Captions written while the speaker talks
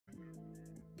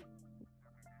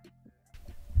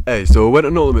Hey, so I went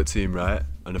on Ultimate Team, right?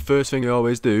 And the first thing I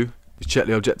always do is check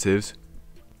the objectives.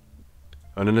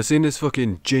 And then I seen this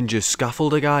fucking ginger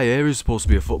scaffolder guy here who's supposed to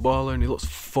be a footballer, and he looks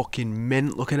fucking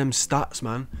mint. Look at them stats,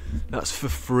 man. That's for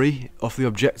free off the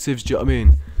objectives, do you know what I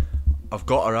mean? I've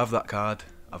got to have that card.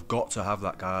 I've got to have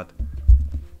that card.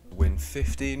 Win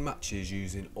 15 matches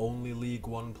using only League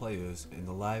One players in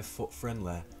the live foot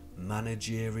friendly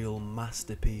Managerial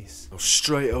masterpiece. Oh,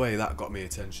 straight away that got me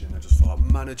attention. I just thought,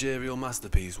 managerial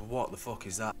masterpiece, what the fuck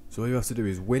is that? So all you have to do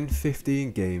is win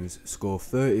 15 games, score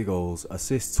 30 goals,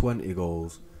 assist 20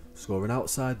 goals, score an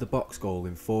outside the box goal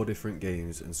in 4 different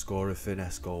games, and score a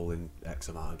finesse goal in X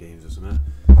amount of games or something.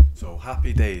 So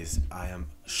happy days, I am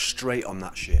straight on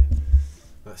that shit.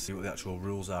 Let's see what the actual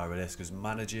rules are of this, because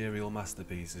managerial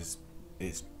masterpiece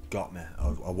it's got me. I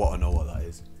want to know what that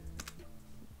is.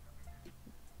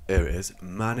 Here it is,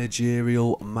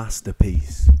 managerial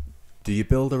masterpiece. Do you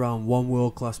build around one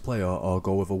world-class player or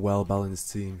go with a well-balanced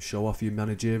team? Show off your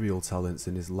managerial talents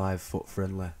in his live foot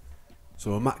friendly.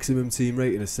 So a maximum team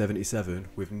rating of 77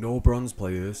 with no bronze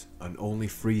players and only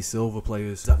 3 silver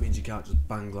players. That means you can't just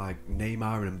bang like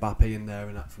Neymar and Mbappe in there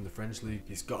and that from the French league.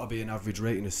 It's got to be an average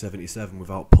rating of 77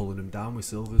 without pulling them down with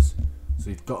silvers. So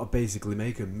you've got to basically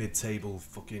make a mid-table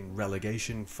fucking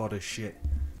relegation fodder shit.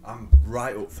 I'm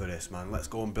right up for this, man. Let's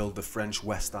go and build the French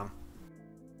West Ham.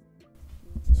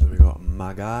 So we got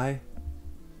Magai.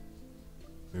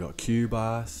 We got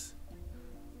Cubas.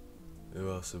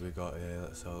 Who else have we got here?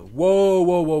 Let's have... Whoa,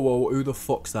 whoa, whoa, whoa. Who the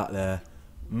fuck's that there?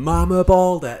 Mama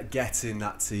Baldy. Get in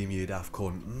that team, you daft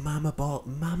cunt. Mama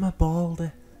Baldy.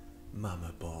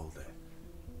 Mama Baldy.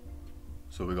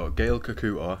 So we got Gael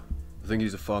Kakuta. I think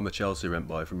he's a former Chelsea rent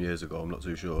boy from years ago. I'm not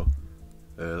too sure.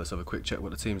 Let's have a quick check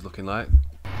what the team's looking like.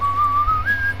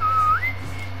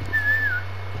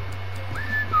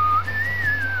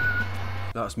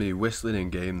 That's me whistling in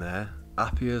game there.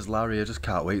 Happy as Larry, I just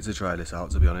can't wait to try this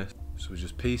out, to be honest. So we're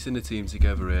just piecing the team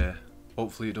together here.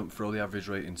 Hopefully it don't throw the average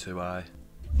rating too high.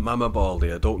 Mama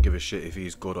Baldy, I don't give a shit if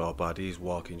he's good or bad, he's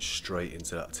walking straight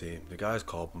into that team. The guy's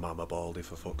called Mama Baldy,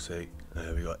 for fuck's sake.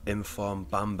 We got Inform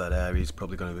Bamba there, he's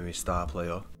probably going to be my star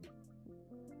player.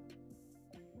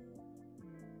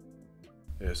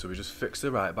 Yeah, so we just fixed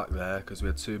the right back there because we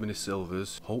had too many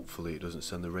silvers. Hopefully it doesn't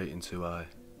send the rating too high.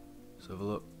 Let's have a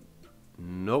look.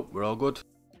 Nope, we're all good.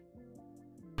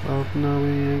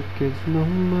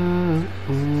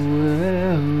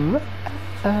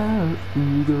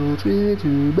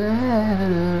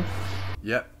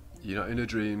 Yep, you're not in a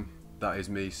dream. That is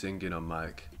me singing on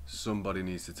mic. Somebody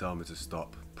needs to tell me to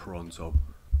stop. Pronto.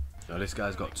 Now this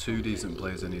guy's got 2 decent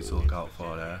players I need to look out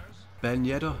for there. Ben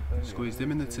Yedder, squeezed him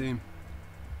in the team.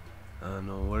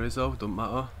 No worries though, don't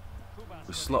matter.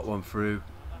 We slot one through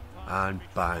and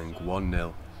bang,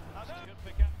 1-0.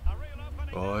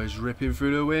 Boys ripping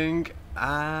through the wing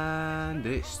and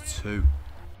it's 2.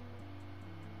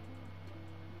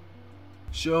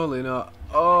 Surely not.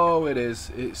 Oh, it is.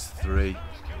 It's 3.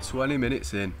 20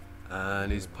 minutes in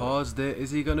and he's paused it.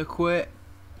 Is he gonna quit?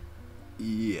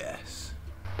 Yes.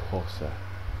 Pussy. I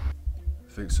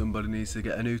think somebody needs to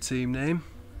get a new team name.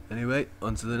 Anyway,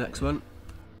 on to the next one.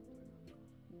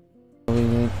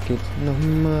 Hello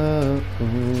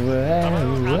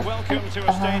and welcome to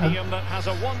a stadium that has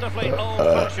a wonderfully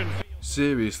old-fashioned feel.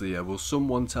 Seriously, yeah, will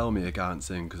someone tell me I can't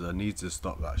sing because I need to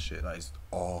stop that shit. That is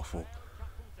awful.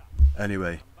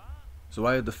 Anyway, so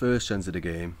I had the first chance of the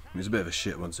game. It was a bit of a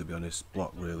shit one, to be honest.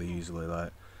 Blocked really easily,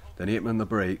 like. Then he hit me on the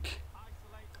break.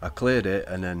 I cleared it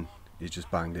and then he just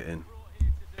banged it in.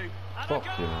 Fuck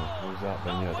you, man. Who's that,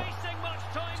 Ben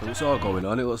Yedder? So it's all going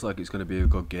on. It looks like it's going to be a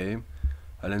good game.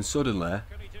 And then suddenly,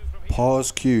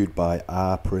 pause queued by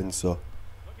R Princer.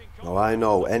 Now I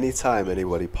know anytime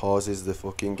anybody pauses the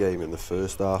fucking game in the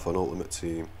first half on Ultimate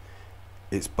Team,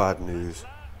 it's bad news.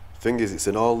 Thing is, it's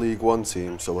an all League One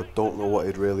team, so I don't know what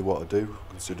he'd really want to do,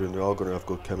 considering they're all going to have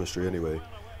good chemistry anyway.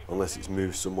 Unless it's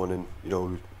move someone in, you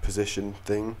know, position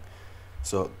thing,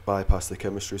 so bypass the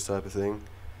chemistry type of thing.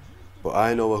 But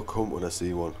I know a cunt when I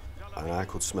see one, and I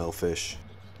could smell fish.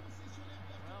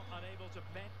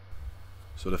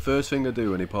 So the first thing I do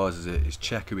when he pauses it is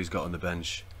check who he's got on the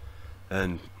bench.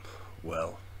 And,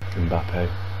 well... Mbappe.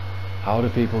 How do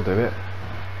people do it?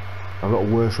 I've got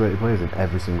worse rated players than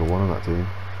every single one on that team.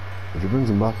 If he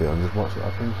brings Mbappe on, just watch it, I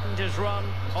think. His run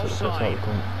offside.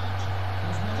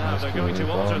 Now they're going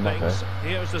to alter things.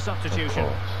 Here's the substitution.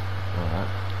 Alright.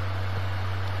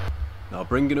 Now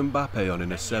bringing Mbappe on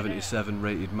in a 77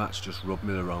 rated match just rubbed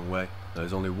me the wrong way.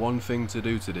 There's only one thing to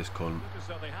do to this cunt.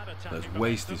 Let's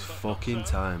waste his fucking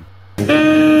time.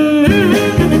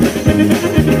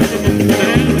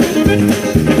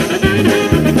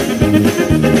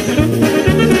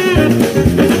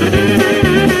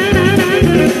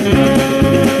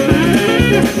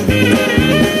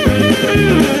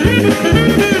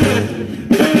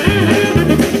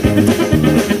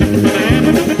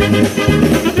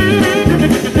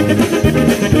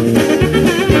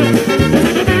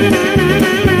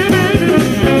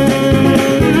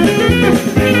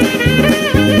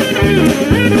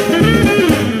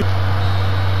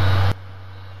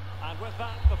 with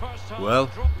that the first time. Well,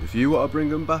 if you want to bring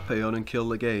Mbappe on and kill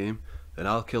the game, then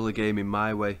I'll kill the game in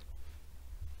my way.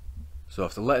 So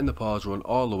after letting the pause run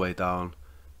all the way down,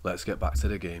 let's get back to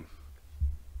the game.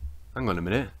 Hang on a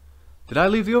minute. Did I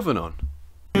leave the oven on?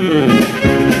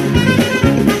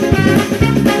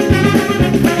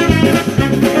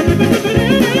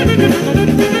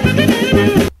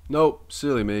 Nope,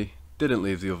 silly me. Didn't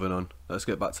leave the oven on. Let's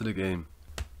get back to the game.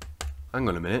 Hang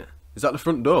on a minute. Is that the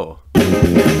front door?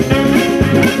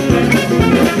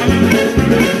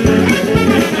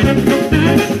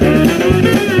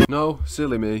 No,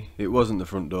 silly me. It wasn't the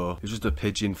front door. It was just a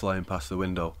pigeon flying past the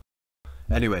window.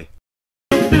 Anyway.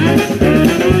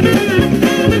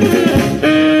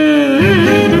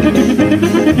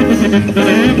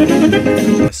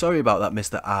 Sorry about that,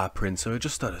 Mr. R. Printer. I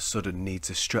just had a sudden need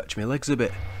to stretch my legs a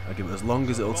bit. I'll give it as long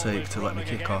as it'll take to let me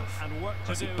kick off.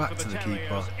 Pass it back to the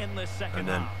keeper. And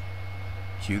then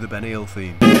cue the Benny Hill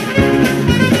theme.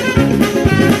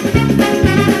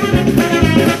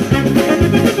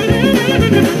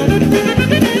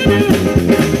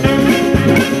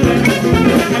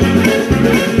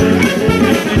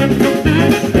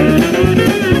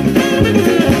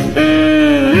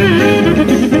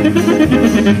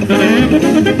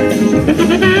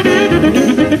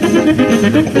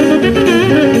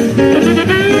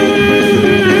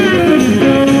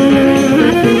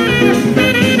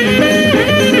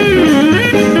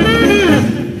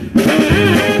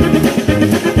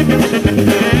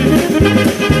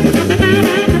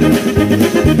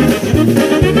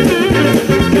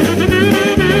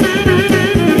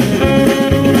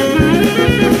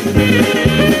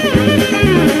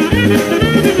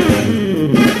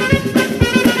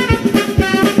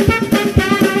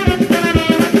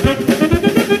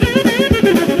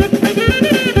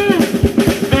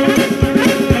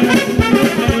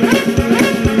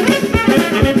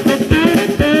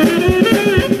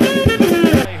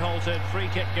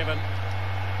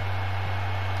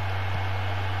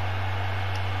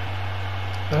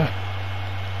 Well,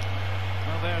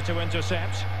 there to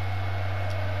intercept.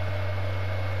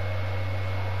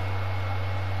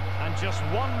 And just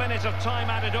 1 minute of time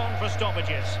added on for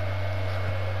stoppages.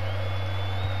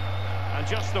 And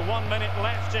just the 1 minute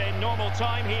left in normal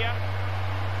time here.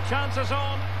 Chances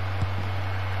on.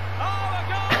 Oh, a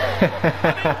goal! An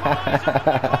equaliser in the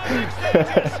closing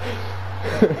stages.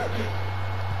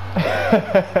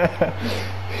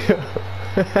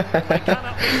 They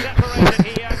cannot be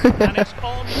separated here, and it's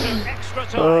on to extra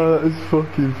time. Oh, that is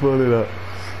fucking funny, that.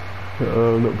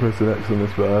 Oh, I'm not pressing X on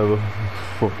this, but I have a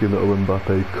fucking little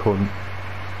Mbappe cunt.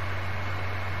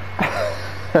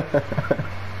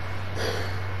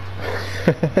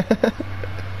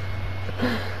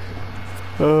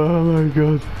 Oh my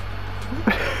god.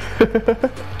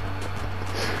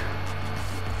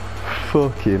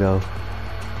 Fucking hell.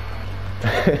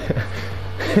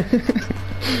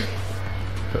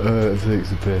 It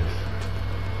takes a piss.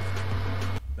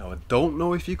 Now I don't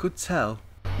know if you could tell,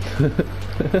 but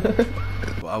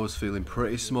I was feeling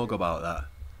pretty smug about that.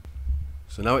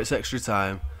 So now it's extra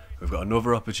time. We've got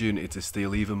another opportunity to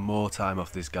steal even more time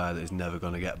off this guy that is never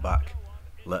going to get back.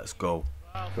 Let's go.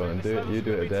 Go on, do it. You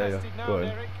do it a day, yeah. Go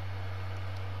on.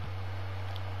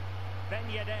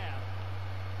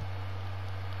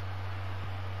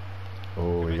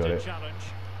 Oh, we got it.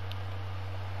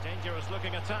 Dangerous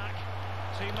looking attack.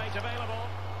 Teammate available.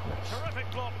 Yes. Terrific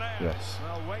block there. Yes.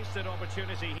 Well, wasted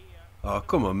opportunity here. Oh,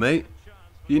 come on, mate.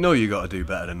 You know you got to do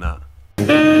better than that. It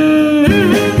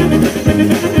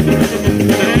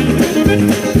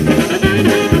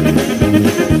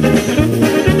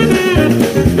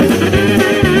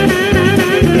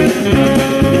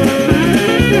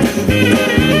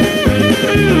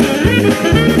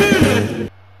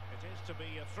is to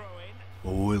be a throw-in.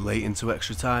 Oh, we're late into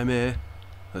extra time here.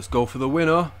 Let's go for the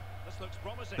winner. This looks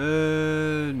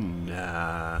promising.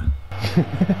 Nah. In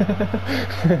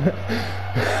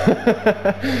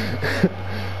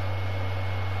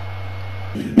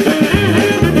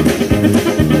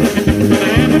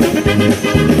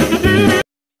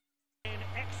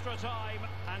extra time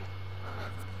and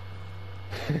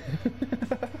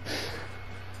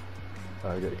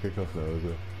I get a kick off now, is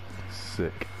it?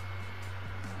 Sick.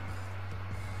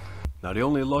 Now the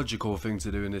only logical thing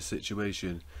to do in this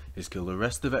situation is kill the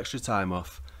rest of extra time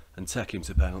off and take him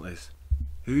to penalties.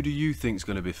 Who do you think's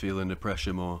going to be feeling the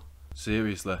pressure more?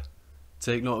 Seriously.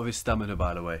 Take note of his stamina,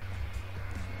 by the way.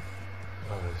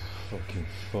 Oh, it's fucking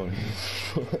funny.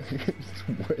 It's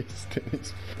wasting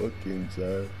his fucking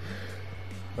time.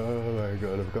 Oh my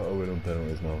god, I've got to win on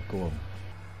penalties now. Come on.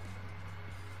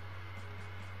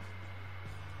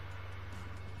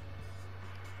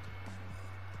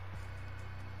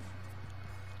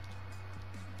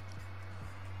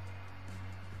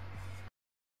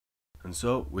 And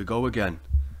so we go again.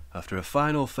 After a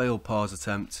final failed pause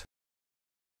attempt,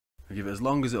 we give it as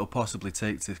long as it'll possibly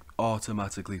take to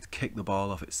automatically kick the ball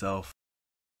off itself.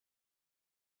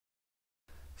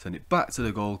 Send it back to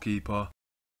the goalkeeper.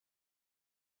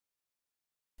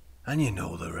 And you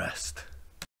know the rest.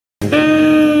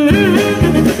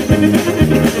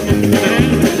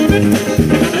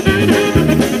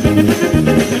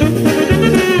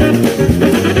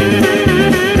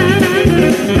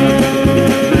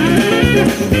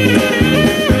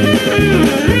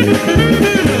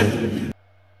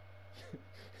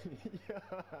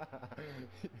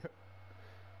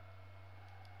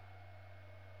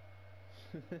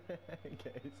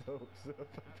 Get his hopes up.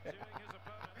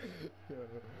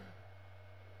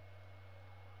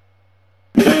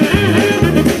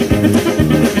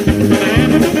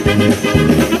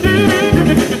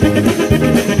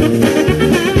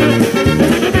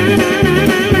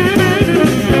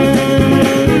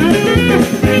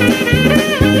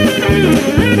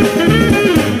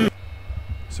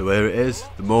 So here it is,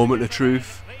 the moment of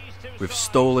truth. We've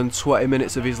stolen 20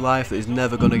 minutes of his life that he's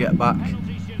never going to get back.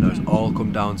 Now it's all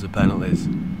come down to penalties.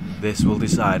 This will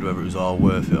decide whether it was all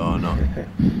worth it or not.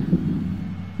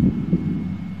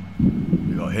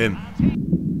 We got him.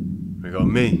 We got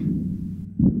me.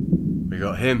 We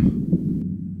got him.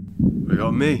 We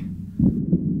got me.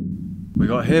 We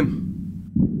got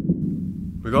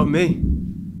him. We got me.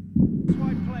 That's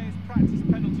why players practice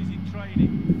penalties in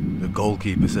training. The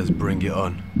goalkeeper says bring it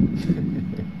on.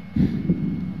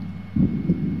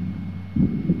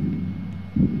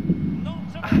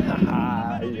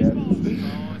 Yes.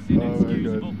 Oh my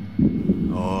God.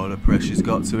 Oh, the pressure's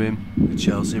got to him. The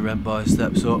Chelsea red boy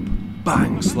steps up.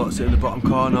 Bang! Slots it in the bottom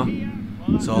corner.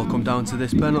 It's all come down to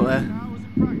this penalty.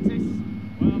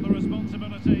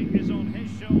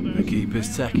 The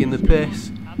keeper's taking the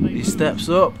piss. He steps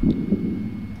up.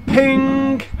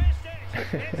 Ping!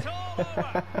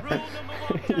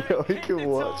 Yo, you can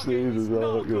watch these as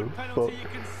well. Go fuck.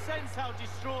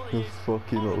 You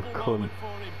fucking little cunt.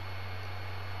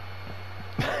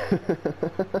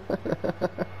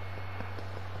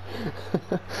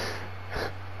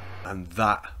 And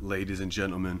that, ladies and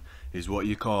gentlemen, is what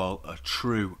you call a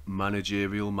true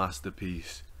managerial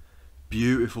masterpiece.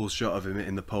 Beautiful shot of him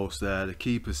in the post there. The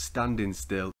keeper's standing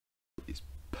still. It's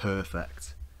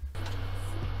perfect.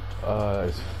 Oh, that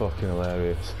is fucking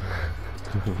hilarious.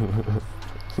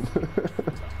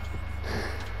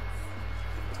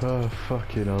 Oh,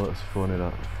 fucking hell, that's funny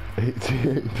that.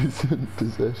 88%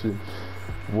 possession.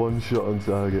 One shot on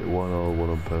target, 1-1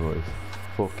 on penalties.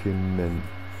 Fucking mint.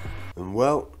 And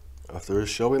well, after a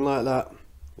showing like that,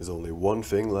 there's only one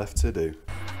thing left to do.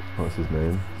 What's his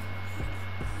name?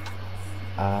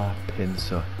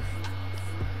 Pincer.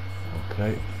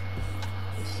 Okay.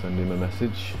 Let's send him a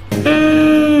message.